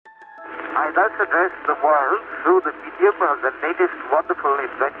I thus address the world through the medium of the latest wonderful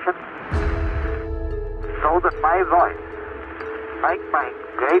invention, so that my voice, like my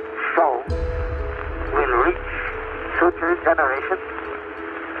great show, will reach future generations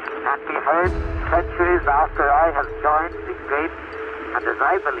and be heard centuries after I have joined the great and, as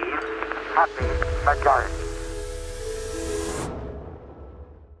I believe, happy majority.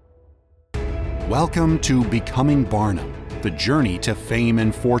 Welcome to Becoming Barnum, the Journey to Fame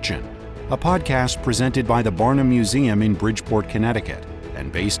and Fortune, a podcast presented by the Barnum Museum in Bridgeport, Connecticut,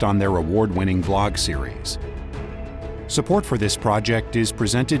 and based on their award-winning blog series. Support for this project is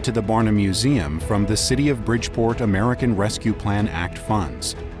presented to the Barnum Museum from the City of Bridgeport American Rescue Plan Act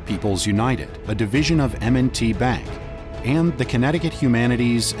funds, People's United, a division of M&T Bank, and the Connecticut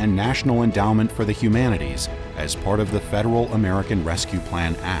Humanities and National Endowment for the Humanities as part of the Federal American Rescue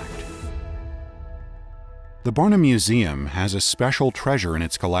Plan Act. The Barnum Museum has a special treasure in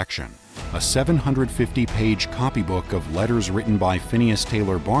its collection, a 750-page copybook of letters written by Phineas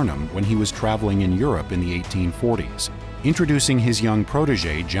Taylor Barnum when he was traveling in Europe in the 1840s, introducing his young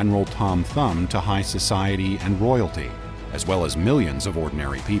protege, General Tom Thumb, to high society and royalty, as well as millions of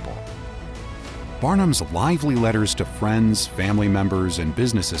ordinary people. Barnum's lively letters to friends, family members, and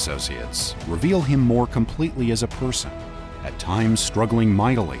business associates reveal him more completely as a person, at times struggling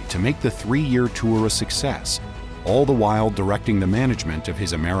mightily to make the 3-year tour a success, all the while directing the management of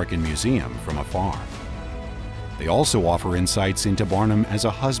his American museum from afar. They also offer insights into Barnum as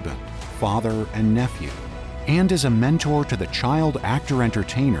a husband, father, and nephew, and as a mentor to the child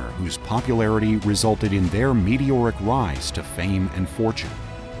actor-entertainer whose popularity resulted in their meteoric rise to fame and fortune.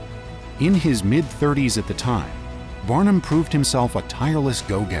 In his mid-30s at the time, Barnum proved himself a tireless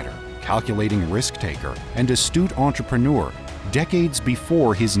go-getter, calculating risk-taker, and astute entrepreneur decades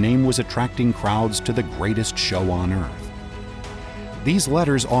before his name was attracting crowds to the greatest show on earth. These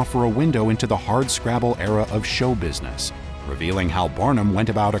letters offer a window into the hardscrabble era of show business, revealing how Barnum went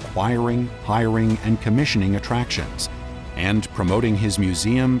about acquiring, hiring, and commissioning attractions, and promoting his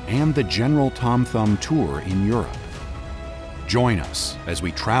museum and the General Tom Thumb tour in Europe. Join us as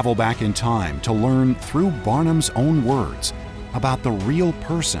we travel back in time to learn, through Barnum's own words, about the real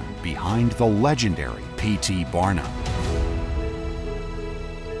person behind the legendary P.T. Barnum.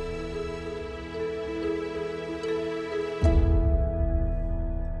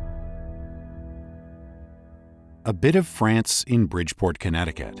 A bit of France in Bridgeport,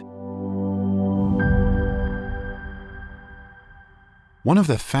 Connecticut. One of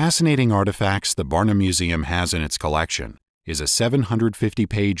the fascinating artifacts the Barnum Museum has in its collection is a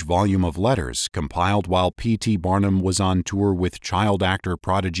 750-page volume of letters compiled while P.T. Barnum was on tour with child actor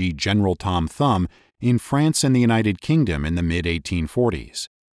prodigy General Tom Thumb in France and the United Kingdom in the mid-1840s.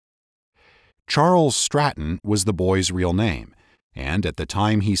 Charles Stratton was the boy's real name, and at the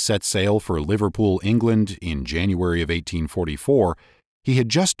time he set sail for Liverpool, England in January of 1844, he had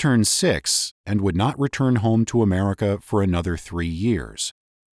just turned 6 and would not return home to America for another 3 years.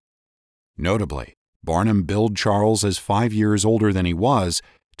 Notably, Barnum billed Charles as 5 years older than he was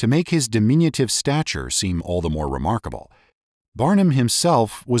to make his diminutive stature seem all the more remarkable. Barnum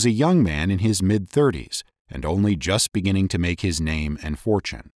himself was a young man in his mid-30s and only just beginning to make his name and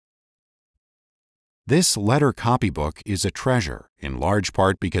fortune. This letter copybook is a treasure, in large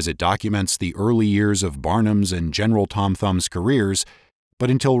part because it documents the early years of Barnum's and General Tom Thumb's careers, but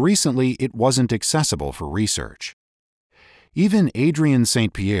until recently it wasn't accessible for research. Even Adrienne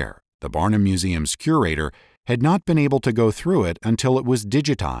St. Pierre, the Barnum Museum's curator, had not been able to go through it until it was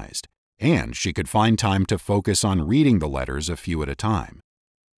digitized, and she could find time to focus on reading the letters a few at a time.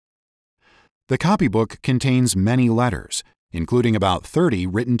 The copybook contains many letters, including about 30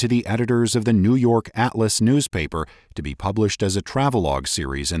 written to the editors of the New York Atlas newspaper to be published as a travelogue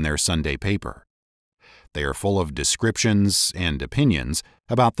series in their Sunday paper. They are full of descriptions and opinions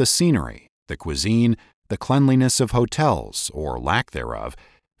about the scenery, the cuisine, the cleanliness of hotels, or lack thereof,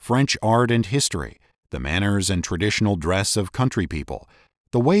 French art and history, the manners and traditional dress of country people,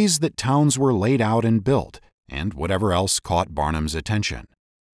 the ways that towns were laid out and built, and whatever else caught Barnum's attention.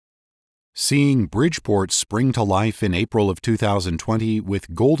 Seeing Bridgeport spring to life in April of 2020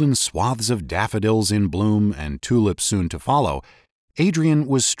 with golden swaths of daffodils in bloom and tulips soon to follow, Adrienne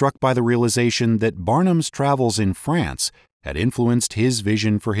was struck by the realization that Barnum's travels in France had influenced his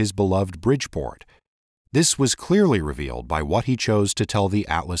vision for his beloved Bridgeport. This was clearly revealed by what he chose to tell the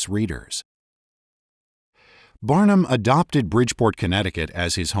Atlas readers. Barnum adopted Bridgeport, Connecticut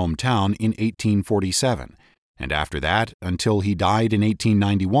as his hometown in 1847, and after that, until he died in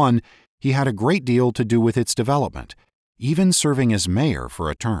 1891, he had a great deal to do with its development, even serving as mayor for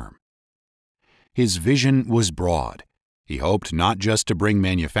a term. His vision was broad. He hoped not just to bring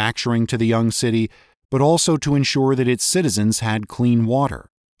manufacturing to the young city, but also to ensure that its citizens had clean water,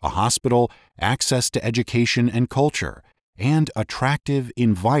 a hospital, access to education and culture, and attractive,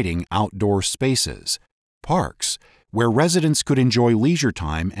 inviting outdoor spaces, parks, where residents could enjoy leisure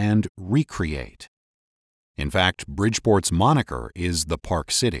time and recreate. In fact, Bridgeport's moniker is the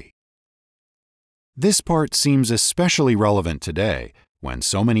Park City. This part seems especially relevant today, when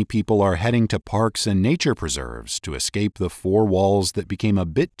so many people are heading to parks and nature preserves to escape the four walls that became a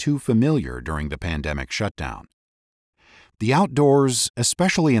bit too familiar during the pandemic shutdown. The outdoors,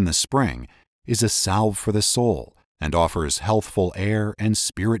 especially in the spring, is a salve for the soul and offers healthful air and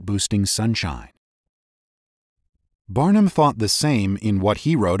spirit-boosting sunshine. Barnum thought the same in what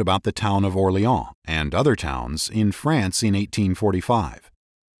he wrote about the town of Orléans and other towns in France in 1845.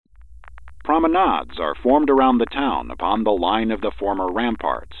 Promenades are formed around the town upon the line of the former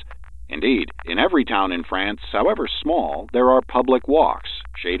ramparts. Indeed, in every town in France, however small, there are public walks,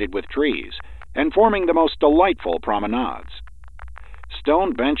 shaded with trees, and forming the most delightful promenades.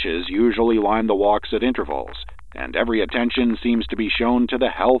 Stone benches usually line the walks at intervals, and every attention seems to be shown to the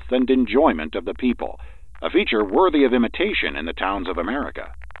health and enjoyment of the people, a feature worthy of imitation in the towns of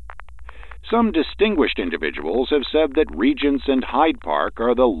America. Some distinguished individuals have said that Regent's and Hyde Park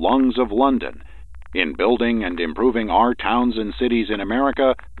are the lungs of London. In building and improving our towns and cities in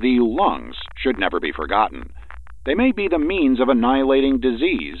America, the lungs should never be forgotten. They may be the means of annihilating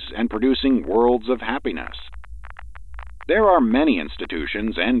disease and producing worlds of happiness. There are many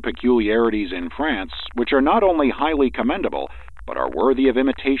institutions and peculiarities in France which are not only highly commendable, but are worthy of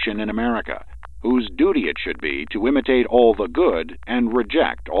imitation in America, whose duty it should be to imitate all the good and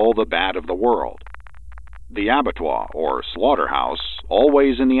reject all the bad of the world. The abattoir, or slaughterhouse,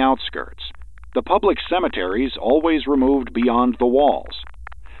 always in the outskirts. The public cemeteries always removed beyond the walls.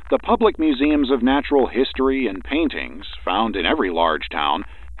 The public museums of natural history and paintings, found in every large town,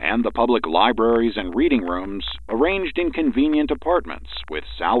 and the public libraries and reading rooms, arranged in convenient apartments with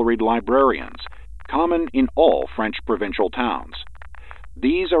salaried librarians, common in all French provincial towns.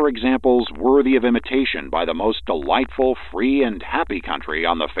 These are examples worthy of imitation by the most delightful, free, and happy country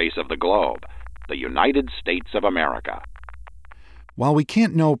on the face of the globe, the United States of America. While we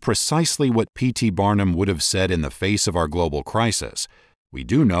can't know precisely what P.T. Barnum would have said in the face of our global crisis, we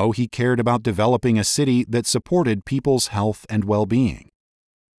do know he cared about developing a city that supported people's health and well-being.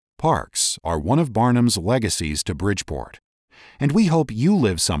 Parks are one of Barnum's legacies to Bridgeport, and we hope you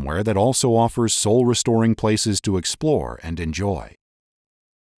live somewhere that also offers soul-restoring places to explore and enjoy.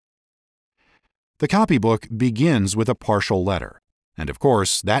 The copybook begins with a partial letter, and of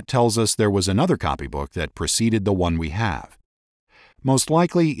course that tells us there was another copybook that preceded the one we have. Most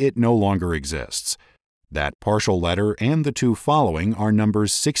likely it no longer exists. That partial letter and the two following are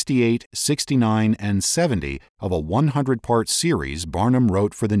numbers 68, 69, and 70 of a 100-part series Barnum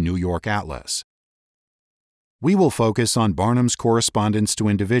wrote for the New York Atlas. We will focus on Barnum's correspondence to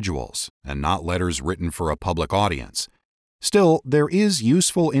individuals, and not letters written for a public audience. Still, there is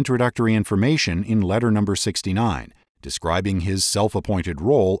useful introductory information in letter number 69, describing his self-appointed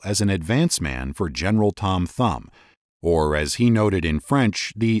role as an advance man for General Tom Thumb, or as he noted in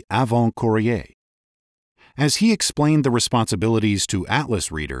French, the avant-courrier. As he explained the responsibilities to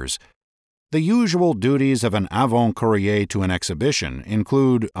Atlas readers, the usual duties of an avant-courrier to an exhibition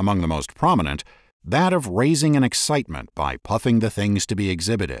include, among the most prominent, that of raising an excitement by puffing the things to be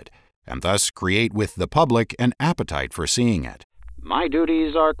exhibited, and thus create with the public an appetite for seeing it. My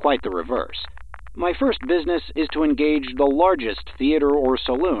duties are quite the reverse. My first business is to engage the largest theater or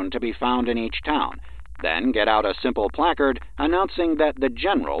saloon to be found in each town, then get out a simple placard announcing that the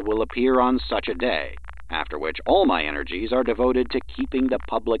general will appear on such a day, after which all my energies are devoted to keeping the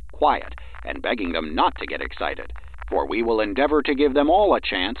public quiet and begging them not to get excited, for we will endeavor to give them all a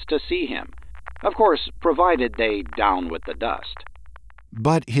chance to see him. Of course, provided they down with the dust.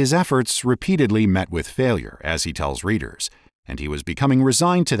 But his efforts repeatedly met with failure, as he tells readers, and he was becoming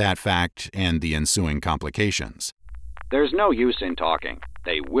resigned to that fact and the ensuing complications. There's no use in talking.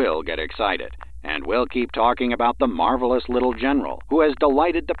 They will get excited, and we'll keep talking about the marvelous little general who has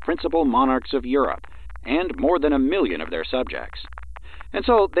delighted the principal monarchs of Europe, and more than 1 million of their subjects. And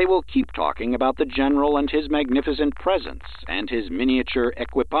so they will keep talking about the general and his magnificent presence and his miniature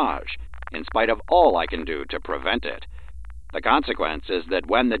equipage, in spite of all I can do to prevent it. The consequence is that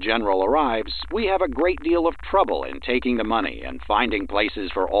when the general arrives, we have a great deal of trouble in taking the money and finding places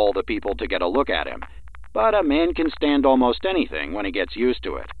for all the people to get a look at him. But a man can stand almost anything when he gets used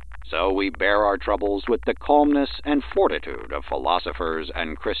to it. So we bear our troubles with the calmness and fortitude of philosophers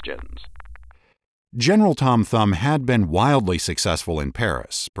and Christians. General Tom Thumb had been wildly successful in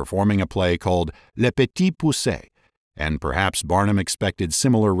Paris, performing a play called Le Petit Poucet, and perhaps Barnum expected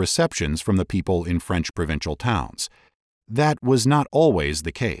similar receptions from the people in French provincial towns. That was not always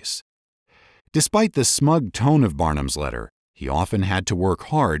the case. Despite the smug tone of Barnum's letter, he often had to work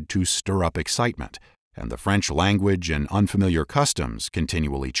hard to stir up excitement, and the French language and unfamiliar customs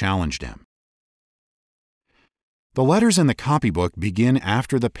continually challenged him. The letters in the copybook begin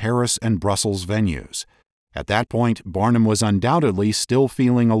after the Paris and Brussels venues. At that point, Barnum was undoubtedly still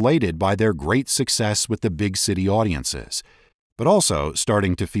feeling elated by their great success with the big city audiences, but also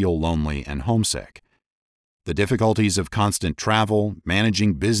starting to feel lonely and homesick. The difficulties of constant travel,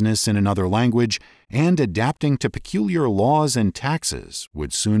 managing business in another language, and adapting to peculiar laws and taxes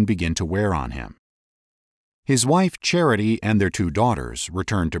would soon begin to wear on him. His wife Charity and their 2 daughters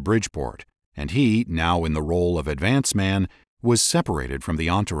returned to Bridgeport, and he, now in the role of advance man, was separated from the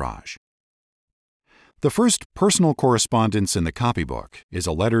entourage. The first personal correspondence in the copybook is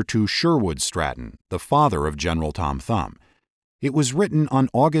a letter to Sherwood Stratton, the father of General Tom Thumb. It was written on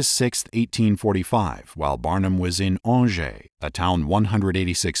August 6, 1845, while Barnum was in Angers, a town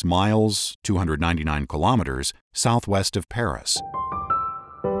 186 miles, 299 kilometers, southwest of Paris.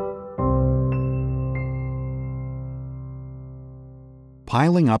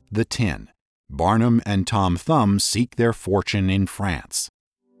 Piling up the tin. Barnum and Tom Thumb seek their fortune in France.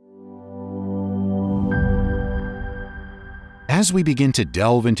 As we begin to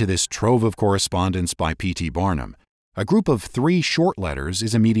delve into this trove of correspondence by P.T. Barnum, a group of 3 short letters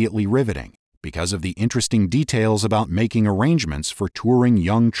is immediately riveting because of the interesting details about making arrangements for touring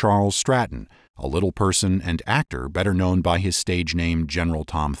young Charles Stratton, a little person and actor better known by his stage name General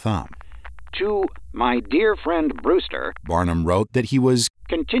Tom Thumb. To my dear friend Brewster, Barnum wrote that he was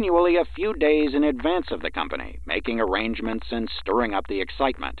continually a few days in advance of the company, making arrangements and stirring up the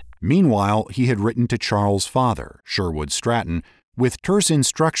excitement. Meanwhile, he had written to Charles' father, Sherwood Stratton, with terse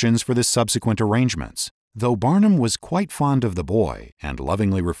instructions for the subsequent arrangements. Though Barnum was quite fond of the boy and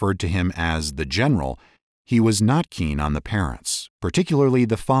lovingly referred to him as the General, he was not keen on the parents, particularly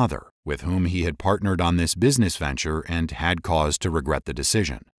the father, with whom he had partnered on this business venture and had cause to regret the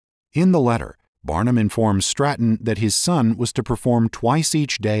decision. In the letter, Barnum informs Stratton that his son was to perform twice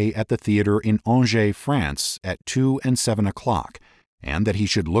each day at the theater in Angers, France, at 2 and 7 o'clock, and that he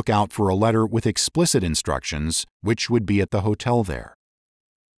should look out for a letter with explicit instructions which would be at the hotel there.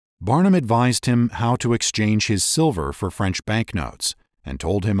 Barnum advised him how to exchange his silver for French banknotes, and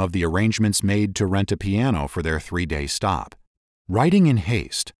told him of the arrangements made to rent a piano for their 3-day stop. Writing in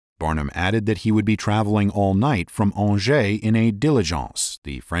haste, Barnum added that he would be traveling all night from Angers in a diligence,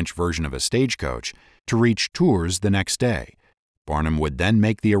 the French version of a stagecoach, to reach Tours the next day. Barnum would then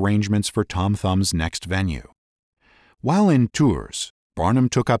make the arrangements for Tom Thumb's next venue. While in Tours, Barnum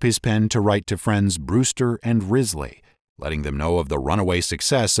took up his pen to write to friends Brewster and Risley, letting them know of the runaway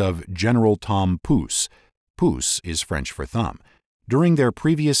success of General Tom Pouce — Pouce is French for thumb — during their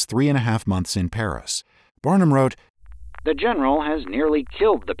previous 3.5 months in Paris. Barnum wrote, "The General has nearly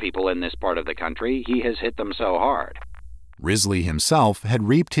killed the people in this part of the country. He has hit them so hard." Risley himself had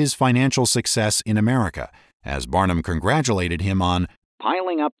reaped his financial success in America, as Barnum congratulated him on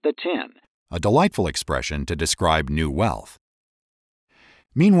piling up the tin, a delightful expression to describe new wealth.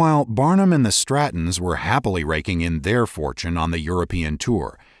 Meanwhile, Barnum and the Strattons were happily raking in their fortune on the European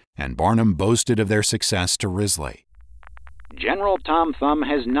tour, and Barnum boasted of their success to Risley. "General Tom Thumb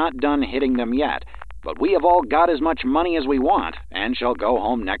has not done hitting them yet, but we have all got as much money as we want and shall go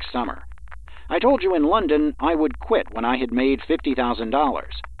home next summer. I told you in London I would quit when I had made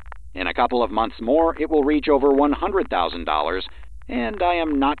 $50,000. In a couple of months more it will reach over $100,000, and I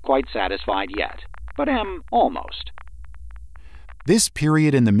am not quite satisfied yet, but am almost." This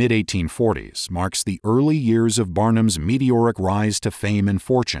period in the mid-1840s marks the early years of Barnum's meteoric rise to fame and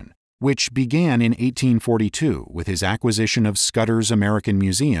fortune, which began in 1842 with his acquisition of Scudder's American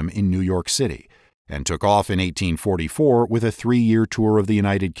Museum in New York City, and took off in 1844 with a 3-year tour of the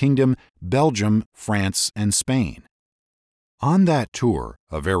United Kingdom, Belgium, France, and Spain. On that tour,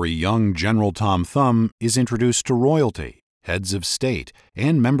 a very young General Tom Thumb is introduced to royalty, heads of state,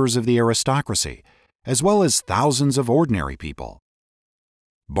 and members of the aristocracy, as well as thousands of ordinary people.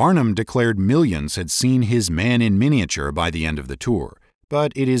 Barnum declared millions had seen his man in miniature by the end of the tour,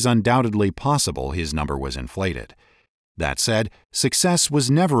 but it is undoubtedly possible his number was inflated. That said, success was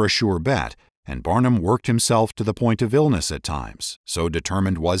never a sure bet, and Barnum worked himself to the point of illness at times, so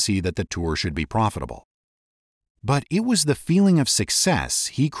determined was he that the tour should be profitable. But it was the feeling of success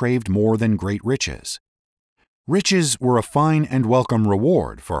he craved more than great riches. Riches were a fine and welcome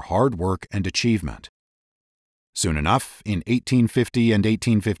reward for hard work and achievement. Soon enough, in 1850 and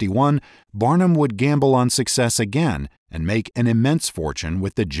 1851, Barnum would gamble on success again and make an immense fortune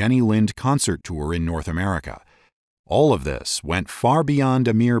with the Jenny Lind concert tour in North America. All of this went far beyond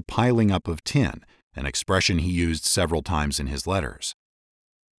a mere piling up of tin, an expression he used several times in his letters.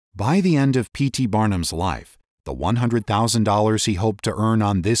 By the end of P.T. Barnum's life, the $100,000 he hoped to earn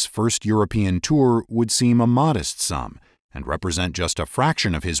on this first European tour would seem a modest sum and represent just a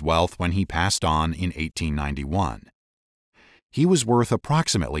fraction of his wealth when he passed on in 1891. He was worth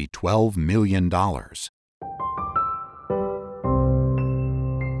approximately $12 million.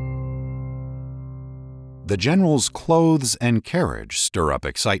 The general's clothes and carriage stir up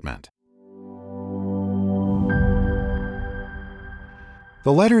excitement.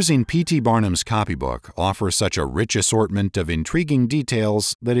 The letters in P.T. Barnum's copybook offer such a rich assortment of intriguing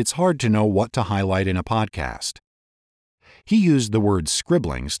details that it's hard to know what to highlight in a podcast. He used the word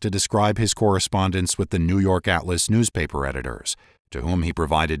scribblings to describe his correspondence with the New York Atlas newspaper editors, to whom he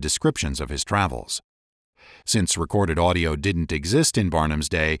provided descriptions of his travels. Since recorded audio didn't exist in Barnum's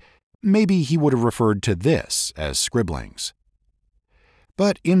day, maybe he would have referred to this as scribblings.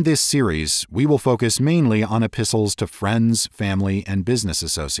 But in this series, we will focus mainly on epistles to friends, family, and business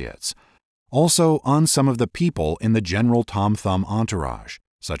associates. Also on some of the people in the General Tom Thumb entourage,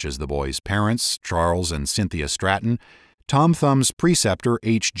 such as the boys' parents, Charles and Cynthia Stratton, Tom Thumb's preceptor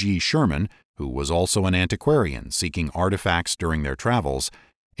H.G. Sherman, who was also an antiquarian seeking artifacts during their travels,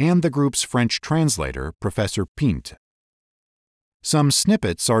 and the group's French translator, Professor Pinte. Some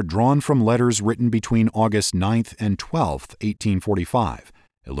snippets are drawn from letters written between August 9th and 12th, 1845,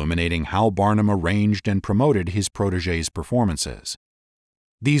 illuminating how Barnum arranged and promoted his protégé's performances.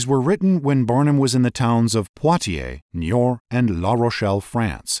 These were written when Barnum was in the towns of Poitiers, Niort, and La Rochelle,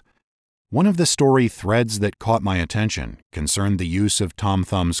 France. One of the story threads that caught my attention concerned the use of Tom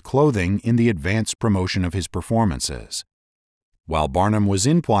Thumb's clothing in the advance promotion of his performances. While Barnum was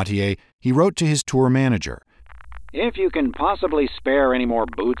in Poitiers, he wrote to his tour manager, "If you can possibly spare any more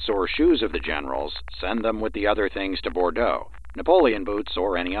boots or shoes of the general's, send them with the other things to Bordeaux, Napoleon boots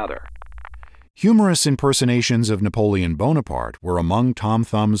or any other." Humorous impersonations of Napoleon Bonaparte were among Tom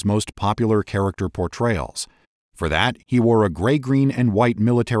Thumb's most popular character portrayals. For that, he wore a gray, green, and white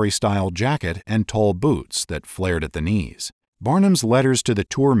military-style jacket and tall boots that flared at the knees. Barnum's letters to the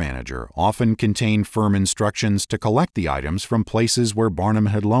tour manager often contained firm instructions to collect the items from places where Barnum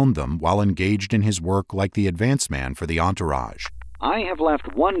had loaned them while engaged in his work like the advance man for the entourage. "I have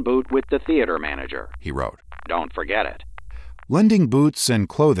left one boot with the theater manager," he wrote. "Don't forget it." Lending boots and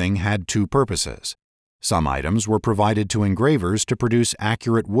clothing had two purposes. Some items were provided to engravers to produce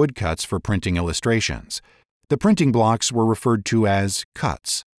accurate woodcuts for printing illustrations. The printing blocks were referred to as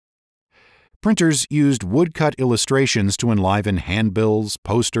cuts. Printers used woodcut illustrations to enliven handbills,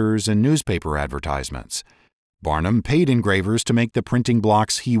 posters, and newspaper advertisements. Barnum paid engravers to make the printing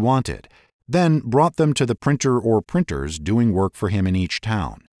blocks he wanted, then brought them to the printer or printers doing work for him in each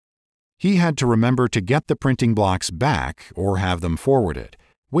town. He had to remember to get the printing blocks back or have them forwarded,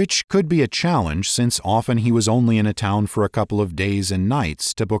 which could be a challenge since often he was only in a town for a couple of days and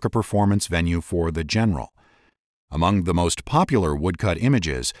nights to book a performance venue for the general. Among the most popular woodcut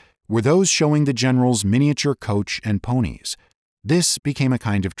images were those showing the general's miniature coach and ponies. This became a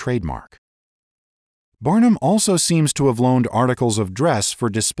kind of trademark. Barnum also seems to have loaned articles of dress for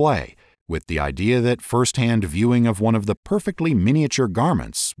display, with the idea that first-hand viewing of one of the perfectly miniature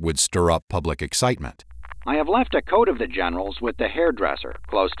garments would stir up public excitement. "I have left a coat of the general's with the hairdresser,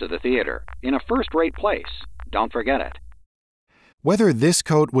 close to the theater, in a first-rate place. Don't forget it." Whether this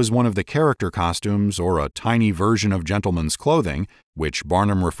coat was one of the character costumes or a tiny version of gentleman's clothing, which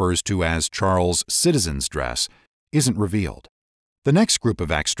Barnum refers to as Charles' citizen's dress, isn't revealed. The next group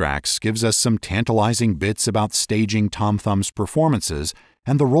of extracts gives us some tantalizing bits about staging Tom Thumb's performances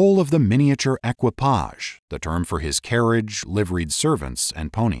and the role of the miniature equipage, the term for his carriage, liveried servants,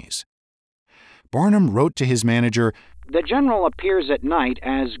 and ponies. Barnum wrote to his manager, "The general appears at night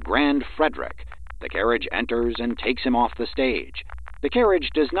as Grand Frederick. The carriage enters and takes him off the stage. The carriage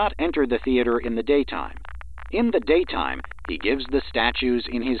does not enter the theater in the daytime. In the daytime, he gives the statues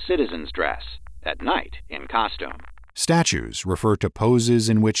in his citizen's dress. At night, in costume." Statues refer to poses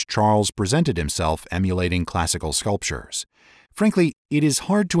in which Charles presented himself emulating classical sculptures. Frankly, it is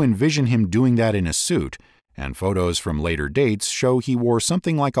hard to envision him doing that in a suit, and photos from later dates show he wore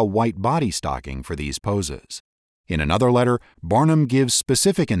something like a white body stocking for these poses. In another letter, Barnum gives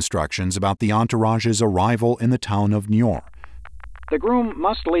specific instructions about the entourage's arrival in the town of Niort. "The groom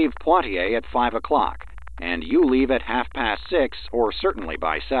must leave Poitiers at 5 o'clock, and you leave at 6:30 or certainly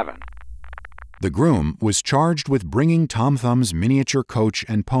by 7. The groom was charged with bringing Tom Thumb's miniature coach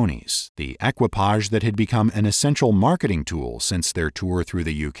and ponies, the equipage that had become an essential marketing tool since their tour through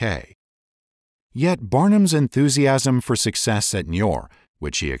the UK. Yet Barnum's enthusiasm for success at Niort,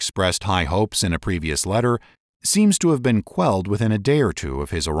 which he expressed high hopes in a previous letter, seems to have been quelled within a day or two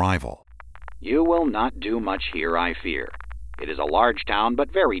of his arrival. You will not do much here, I fear. It is a large town,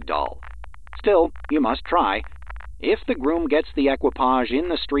 but very dull. Still, you must try. If the groom gets the equipage in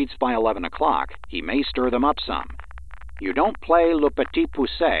the streets by 11 o'clock, he may stir them up some. You don't play Le Petit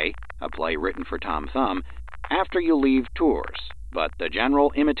Poucet, a play written for Tom Thumb, after you leave Tours, but the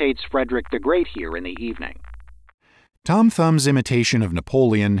general imitates Frederick the Great here in the evening. Tom Thumb's imitation of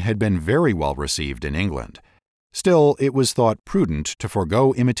Napoleon had been very well received in England. Still, it was thought prudent to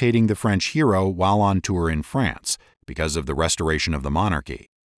forego imitating the French hero while on tour in France, because of the restoration of the monarchy.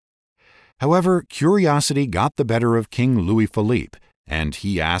 However, curiosity got the better of King Louis-Philippe, and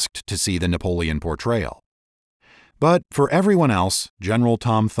he asked to see the Napoleon portrayal. But for everyone else, General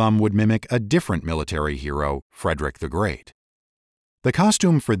Tom Thumb would mimic a different military hero, Frederick the Great. The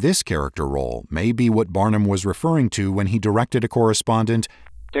costume for this character role may be what Barnum was referring to when he directed a correspondent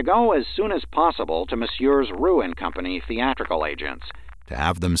to go as soon as possible to Messrs. Roux & Company theatrical agents, to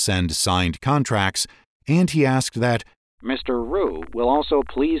have them send signed contracts, and he asked that Mr. Roux will also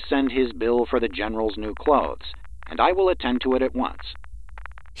please send his bill for the General's new clothes, and I will attend to it at once.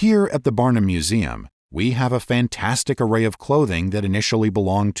 Here at the Barnum Museum, we have a fantastic array of clothing that initially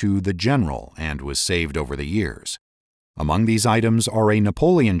belonged to the General and was saved over the years. Among these items are a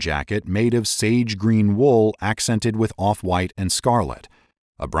Napoleon jacket made of sage green wool accented with off-white and scarlet,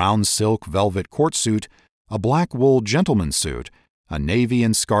 a brown silk velvet court suit, a black wool gentleman's suit, a navy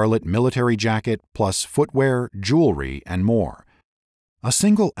and scarlet military jacket, plus footwear, jewelry, and more. A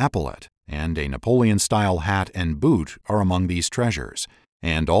single epaulet and a Napoleon-style hat and boot are among these treasures,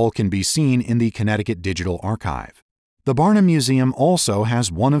 and all can be seen in the Connecticut Digital Archive. The Barnum Museum also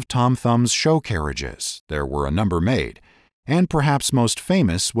has one of Tom Thumb's show carriages. There were a number made, and perhaps most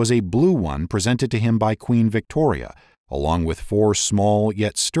famous was a blue one presented to him by Queen Victoria, along with 4 small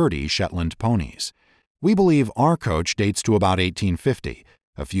yet sturdy Shetland ponies. We believe our coach dates to about 1850,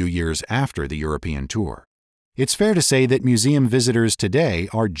 a few years after the European tour. It's fair to say that museum visitors today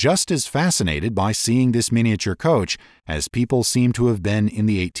are just as fascinated by seeing this miniature coach as people seem to have been in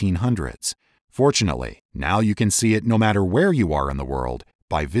the 1800s. Fortunately, now you can see it no matter where you are in the world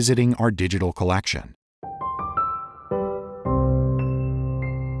by visiting our digital collection.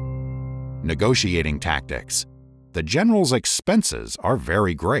 Negotiating tactics. The general's expenses are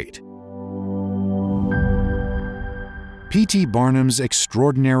very great. P.T. Barnum's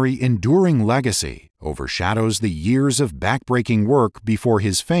extraordinary, enduring legacy overshadows the years of backbreaking work before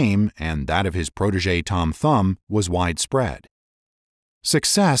his fame and that of his protégé Tom Thumb was widespread.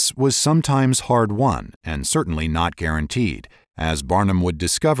 Success was sometimes hard-won and certainly not guaranteed, as Barnum would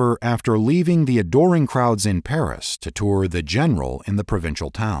discover after leaving the adoring crowds in Paris to tour the General in the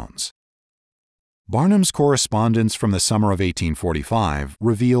provincial towns. Barnum's correspondence from the summer of 1845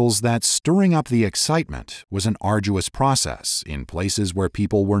 reveals that stirring up the excitement was an arduous process in places where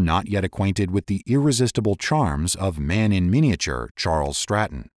people were not yet acquainted with the irresistible charms of man in miniature Charles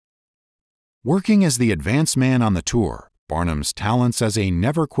Stratton. Working as the advance man on the tour, Barnum's talents as a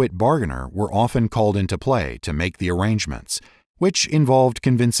never-quit bargainer were often called into play to make the arrangements, which involved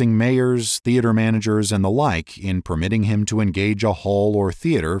convincing mayors, theater managers, and the like in permitting him to engage a hall or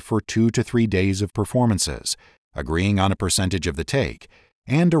theater for 2 to 3 days of performances, agreeing on a percentage of the take,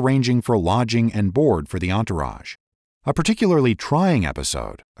 and arranging for lodging and board for the entourage. A particularly trying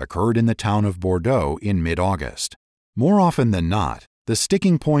episode occurred in the town of Bordeaux in mid-August. More often than not, the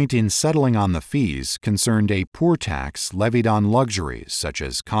sticking point in settling on the fees concerned a poor tax levied on luxuries such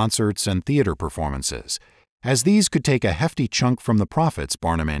as concerts and theater performances, as these could take a hefty chunk from the profits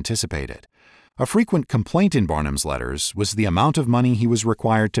Barnum anticipated. A frequent complaint in Barnum's letters was the amount of money he was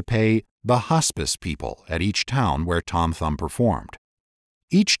required to pay the hospice people at each town where Tom Thumb performed.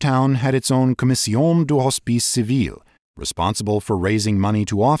 Each town had its own Commission du Hospice Civil, responsible for raising money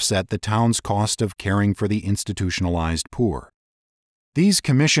to offset the town's cost of caring for the institutionalized poor. These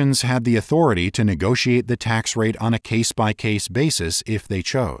commissions had the authority to negotiate the tax rate on a case-by-case basis if they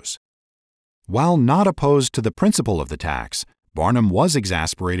chose. While not opposed to the principle of the tax, Barnum was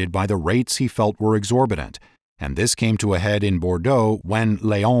exasperated by the rates he felt were exorbitant, and this came to a head in Bordeaux when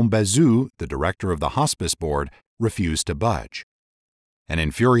Léon Bazou, the director of the hospice board, refused to budge. An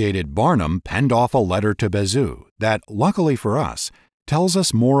infuriated Barnum penned off a letter to Bazou that, luckily for us, tells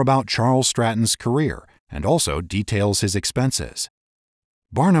us more about Charles Stratton's career and also details his expenses.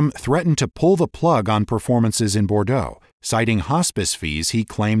 Barnum threatened to pull the plug on performances in Bordeaux, citing hospice fees he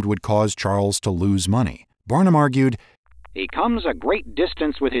claimed would cause Charles to lose money. Barnum argued, "He comes a great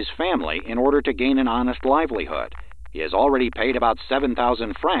distance with his family in order to gain an honest livelihood. He has already paid about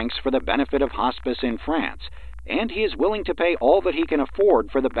 7,000 francs for the benefit of hospice in France, and he is willing to pay all that he can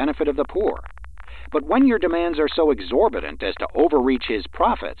afford for the benefit of the poor. But when your demands are so exorbitant as to overreach his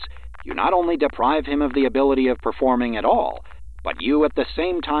profits, you not only deprive him of the ability of performing at all, but you at the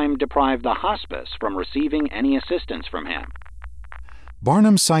same time deprive the hospice from receiving any assistance from him.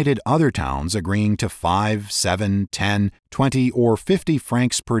 Barnum cited other towns agreeing to 5, 7, 10, 20, or 50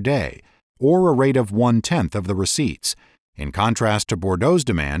 francs per day, or a rate of 1/10 of the receipts, in contrast to Bordeaux's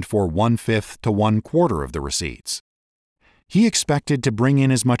demand for 1/5 to 1/4 of the receipts. He expected to bring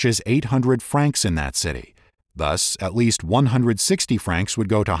in as much as 800 francs in that city. Thus, at least 160 francs would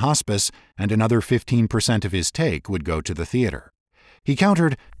go to hospice, and another 15% of his take would go to the theater. He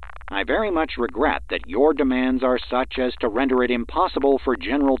countered, "I very much regret that your demands are such as to render it impossible for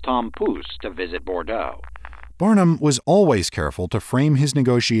General Tom Pouce to visit Bordeaux." Barnum was always careful to frame his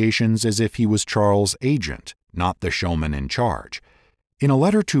negotiations as if he was Charles' agent, not the showman in charge. In a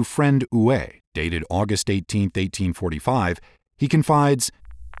letter to friend Huet, dated August 18, 1845, he confides,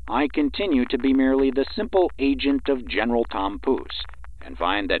 "I continue to be merely the simple agent of General Tom Pouce, and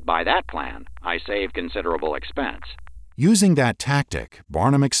find that by that plan I save considerable expense." Using that tactic,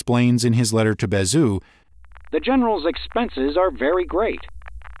 Barnum explains in his letter to Bezout, "The General's expenses are very great.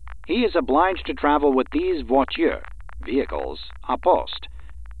 He is obliged to travel with these voitures, vehicles, à poste,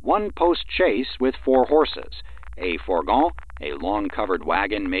 one post-chaise with 4 horses, a fourgon, a long-covered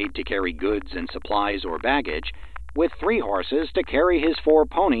wagon made to carry goods and supplies or baggage, with 3 horses to carry his 4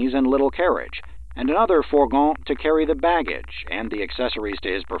 ponies and little carriage, and another fourgon to carry the baggage and the accessories to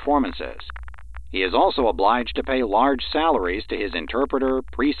his performances. He is also obliged to pay large salaries to his interpreter,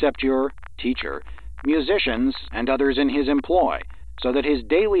 preceptor, teacher, musicians, and others in his employ, so that his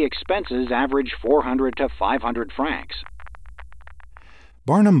daily expenses average 400 to 500 francs.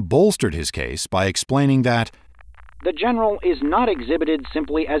 Barnum bolstered his case by explaining that the General is not exhibited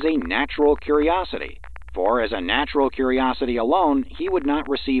simply as a natural curiosity, for as a natural curiosity alone he would not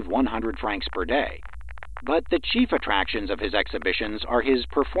receive 100 francs per day. But the chief attractions of his exhibitions are his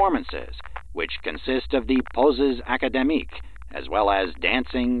performances, which consist of the poses académiques, as well as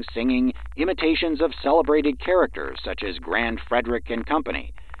dancing, singing, imitations of celebrated characters such as Grand Frederick and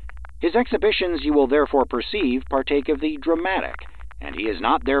Company. His exhibitions, you will therefore perceive, partake of the dramatic, and he is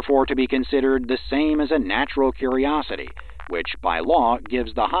not therefore to be considered the same as a natural curiosity, which by law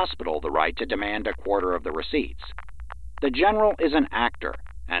gives the hospital the right to demand 1/4 of the receipts. The General is an actor,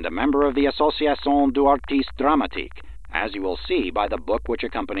 and a member of the Association du Artiste Dramatique, as you will see by the book which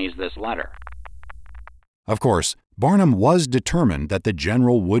accompanies this letter." Of course, Barnum was determined that the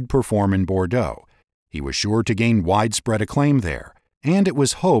General would perform in Bordeaux. He was sure to gain widespread acclaim there, and it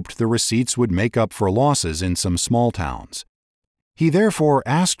was hoped the receipts would make up for losses in some small towns. He therefore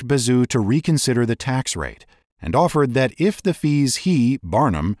asked Bezout to reconsider the tax rate, and offered that if the fees he,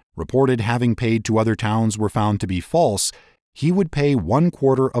 Barnum, reported having paid to other towns were found to be false, he would pay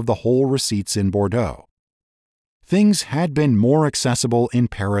 1/4 of the whole receipts in Bordeaux. Things had been more accessible in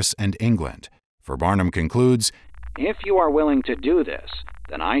Paris and England, for Barnum concludes, "If you are willing to do this,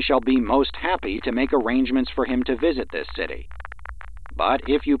 then I shall be most happy to make arrangements for him to visit this city. But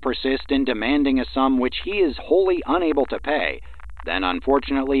if you persist in demanding a sum which he is wholly unable to pay, then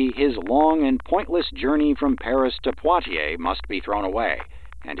unfortunately his long and pointless journey from Paris to Poitiers must be thrown away,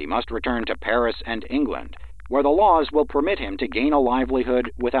 and he must return to Paris and England, where the laws will permit him to gain a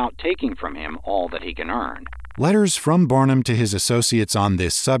livelihood without taking from him all that he can earn." Letters from Barnum to his associates on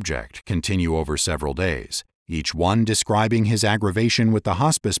this subject continue over several days, each one describing his aggravation with the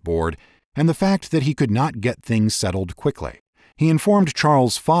hospice board and the fact that he could not get things settled quickly. He informed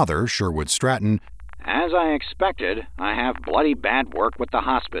Charles' father, Sherwood Stratton, "As I expected, I have bloody bad work with the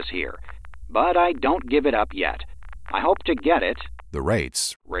hospice here, but I don't give it up yet. I hope to get it, the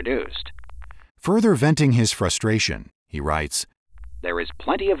rates, reduced." Further venting his frustration, he writes, "There is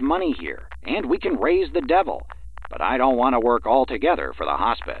plenty of money here, and we can raise the devil, but I don't want to work altogether for the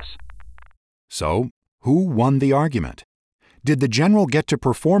hospice." So, who won the argument? Did the General get to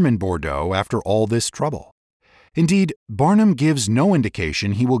perform in Bordeaux after all this trouble? Indeed, Barnum gives no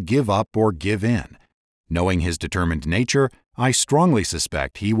indication he will give up or give in. Knowing his determined nature, I strongly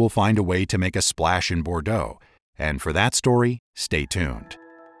suspect he will find a way to make a splash in Bordeaux, and for that story, stay tuned.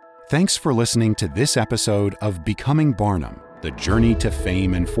 Thanks for listening to this episode of Becoming Barnum, The Journey to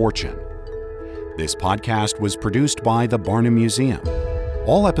Fame and Fortune. This podcast was produced by the Barnum Museum.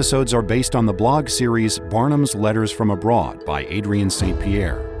 All episodes are based on the blog series Barnum's Letters from Abroad by Adrian St.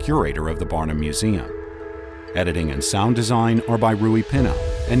 Pierre, curator of the Barnum Museum. Editing and sound design are by Rui Pino,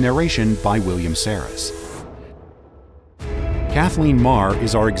 and narration by William Saris. Kathleen Marr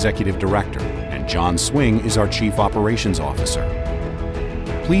is our executive director, and John Swing is our chief operations officer.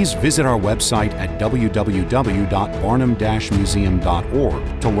 Please visit our website at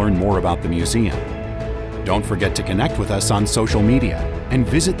www.barnum-museum.org to learn more about the museum. Don't forget to connect with us on social media and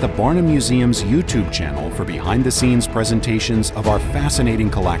visit the Barnum Museum's YouTube channel for behind-the-scenes presentations of our fascinating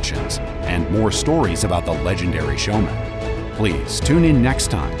collections and more stories about the legendary showman. Please tune in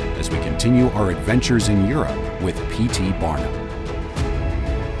next time as we continue our adventures in Europe with P.T. Barnum.